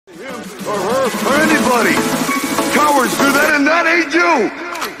or her, or anybody. Cowards do that, and that ain't you.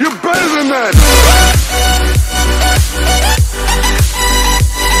 You're better than that.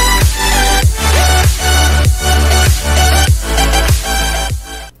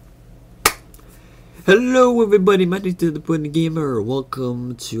 Hello everybody, my name is DerekThe BronyGamer.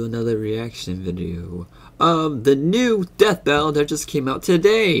 Welcome to another reaction video of the new death battle that just came out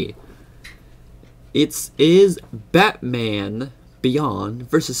today. It is Batman Beyond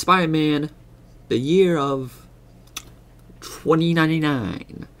versus Spider-Man, the year of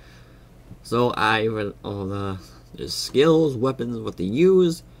 2099. So I read all the skills, weapons, what they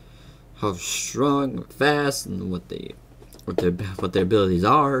use, how strong, fast, and what their abilities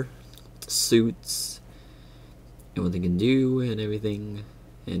are, suits, and what they can do, and everything,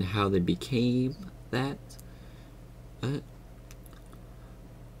 and how they became that.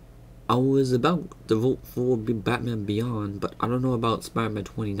 I was about to vote for Batman Beyond, but I don't know about Spider-Man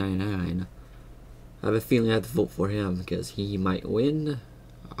 2099. I have a feeling I have to vote for him because he might win.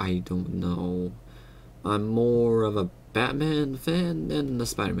 I don't know. I'm more of a Batman fan than a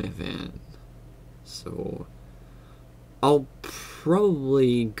Spider-Man fan, so I'll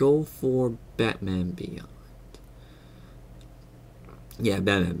probably go for Batman Beyond. Yeah,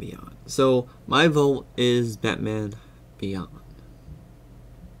 Batman Beyond. So my vote is Batman Beyond.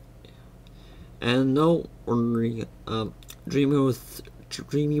 And no worry,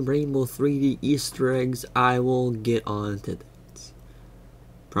 Dreamy Rainbow 3D Easter eggs, I will get on to that.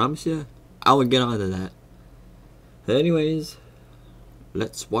 Promise you, I will get on to that. But anyways,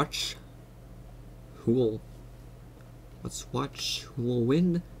 let's watch who will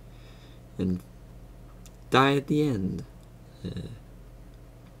win and die at the end.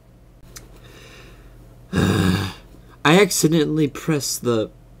 I accidentally pressed the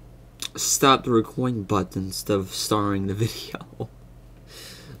stop the recording button instead of starting the video.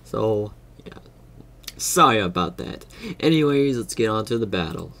 So, yeah. Sorry about that. Anyways, let's get on to the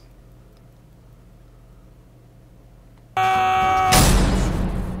battle.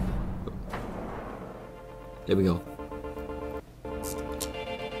 There we go.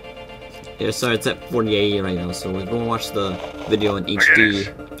 Yeah, sorry, it's at 48 right now, so we're going to watch the video in HD.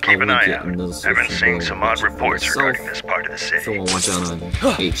 Keep an eye out. I've been seeing some odd reports regarding this part of the city. So we'll watch it on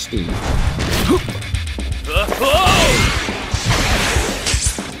HD.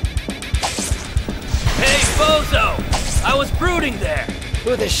 Hey, Bozo! I was brooding there!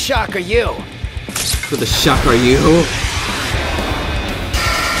 Who the shock are you? Who the shock are you?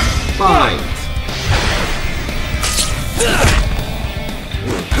 Fight!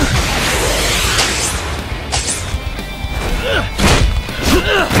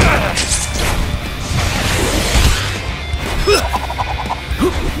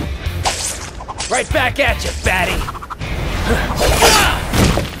 Right back at you, fatty!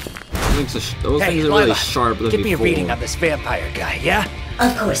 Those things are really sharp. Give me a reading on this vampire guy, yeah?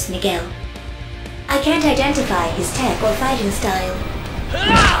 Of course, Miguel. I can't identify his tech or fighting style,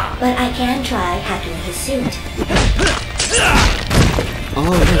 but I can try hacking his suit.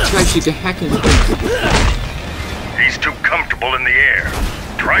 Oh, that's right, you can hack him. He's too comfortable in the air.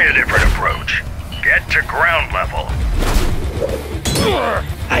 Try a different approach. Get to ground level.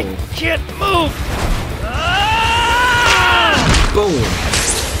 I can't move! Boom!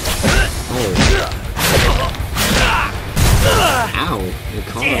 Oh. Ow.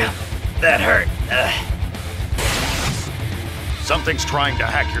 Damn, that hurt. Something's trying to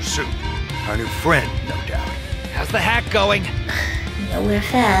hack your suit. Our new friend, no doubt. How's the hack going? Nowhere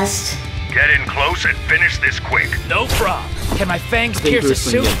fast. Get in close and finish this quick. No problem. Can my fangs pierce his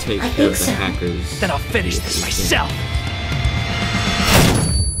suit? Take care of the hackers. Then I'll finish this myself.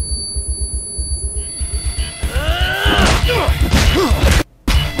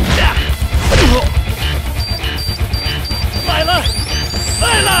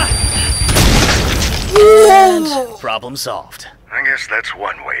 Lila! And problem solved. I guess that's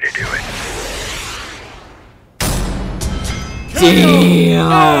one way to do it. Damn!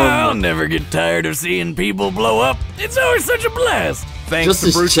 I'll never get tired of seeing people blow up. It's always such a blast. Thanks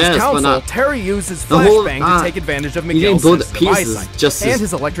to Bruce's counsel, Terry used his flashbang to take advantage of Miguel's sensitive eyesight and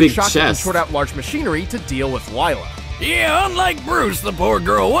his electric shock to short out large machinery to deal with Lila. Yeah, unlike Bruce, the poor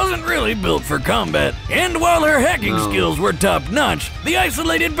girl wasn't really built for combat. And while her hacking skills were top-notch, the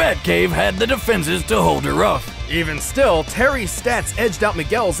isolated Batcave had the defenses to hold her off. Even still, Terry's stats edged out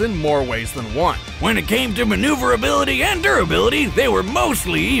Miguel's in more ways than one. When it came to maneuverability and durability, they were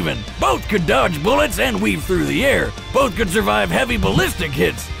mostly even. Both could dodge bullets and weave through the air. Both could survive heavy ballistic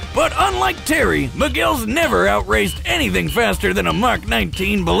hits. But unlike Terry, Miguel's never outraced anything faster than a Mach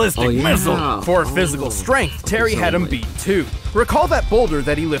 19 ballistic missile. For physical strength, Terry had him beat too. Recall that boulder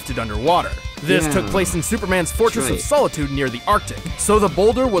that he lifted underwater. This took place in Superman's Fortress of right. Solitude near the Arctic, so the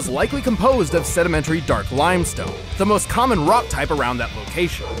boulder was likely composed of sedimentary dark limestone, the most common rock type around that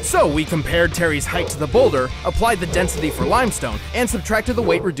location. So we compared Terry's height to the boulder, applied the density for limestone, and subtracted the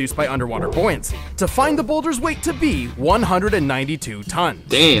weight reduced by underwater buoyancy, to find the boulder's weight to be 192 tons.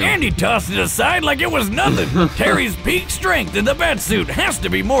 Damn. And he tossed it aside like it was nothing. Terry's peak strength in the batsuit has to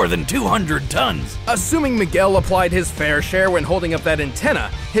be more than 200 tons. Assuming Miguel applied his fair share when holding up that antenna,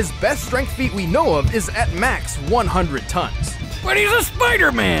 his best strength feat we know of is at max 100 tons. But he's a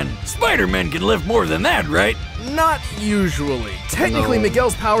Spider-Man. Spider-Man can lift more than that, right? Not usually. Technically, No.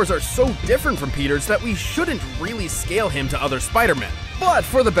 Miguel's powers are so different from Peter's that we shouldn't really scale him to other Spider-Men. But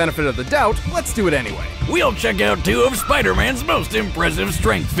for the benefit of the doubt, let's do it anyway. We'll check out 2 of Spider-Man's most impressive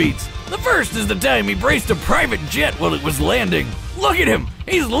strength feats. The first is the time he braced a private jet while it was landing. Look at him!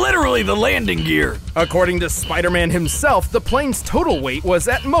 He's literally the landing gear. According to Spider-Man himself, the plane's total weight was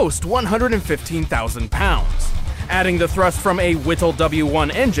at most 115,000 pounds. Adding the thrust from a Whittle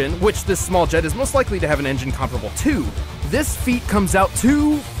W1 engine, which this small jet is most likely to have an engine comparable to, this feat comes out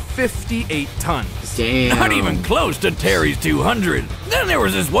to 58 tons. Damn. Not even close to Terry's 200. Then there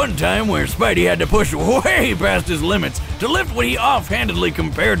was this one time where Spidey had to push way past his limits to lift what he offhandedly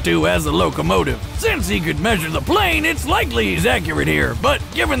compared to as a locomotive. Since he could measure the plane, it's likely he's accurate here, but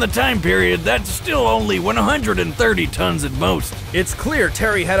given the time period, that's still only 130 tons at most. It's clear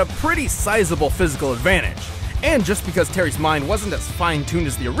Terry had a pretty sizable physical advantage. And just because Terry's mind wasn't as fine-tuned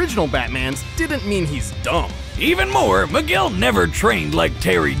as the original Batman's, didn't mean he's dumb. Even more, Miguel never trained like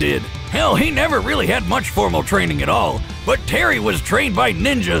Terry did. Hell, he never really had much formal training at all. But Terry was trained by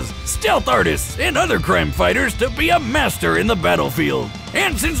ninjas, stealth artists, and other crime fighters to be a master in the battlefield.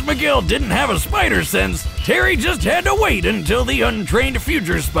 And since Miguel didn't have a spider sense, Terry just had to wait until the untrained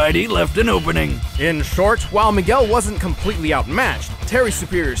future Spidey left an opening. In short, while Miguel wasn't completely outmatched, Terry's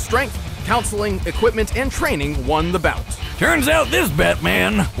superior strength, counseling, equipment, and training won the bout. Turns out this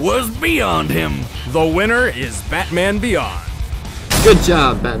Batman was beyond him. The winner is Batman Beyond. Good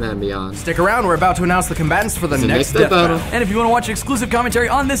job, Batman Beyond. Stick around, we're about to announce the combatants for the The next next death battle. And if you want to watch exclusive commentary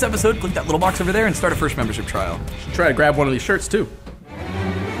on this episode, click that little box over there and start a first membership trial. Try to grab one of these shirts too.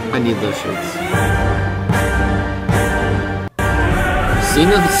 I need those shirts.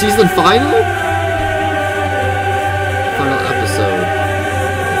 Season final? Final episode.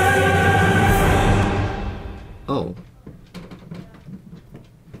 Oh.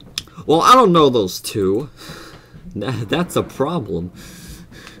 Well, I don't know those 2. That's a problem.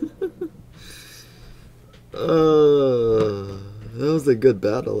 That was a good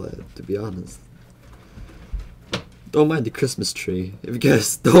battle, to be honest. Don't mind the Christmas tree. If you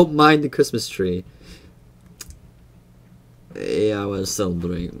guys don't mind the Christmas tree. Yeah, I was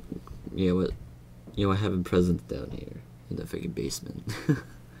celebrating. Having presents down here in the freaking basement.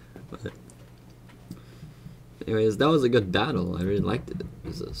 But anyways, that was a good battle. I really liked it.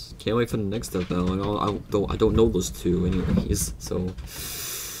 Can't wait for the next battle. I don't know those 2 anyways, so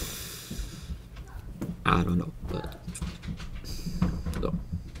I don't know. But so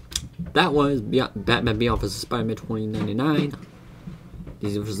that was Batman Beyond vs Spider-Man 2099.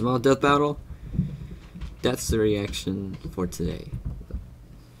 These versus the death battle. That's the reaction for today.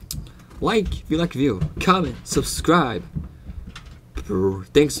 Like if you like the video, comment, subscribe.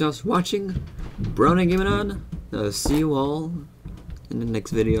 Thanks so much for watching. BronyGamer on. I'll see you all in the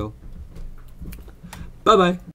next video. Bye bye.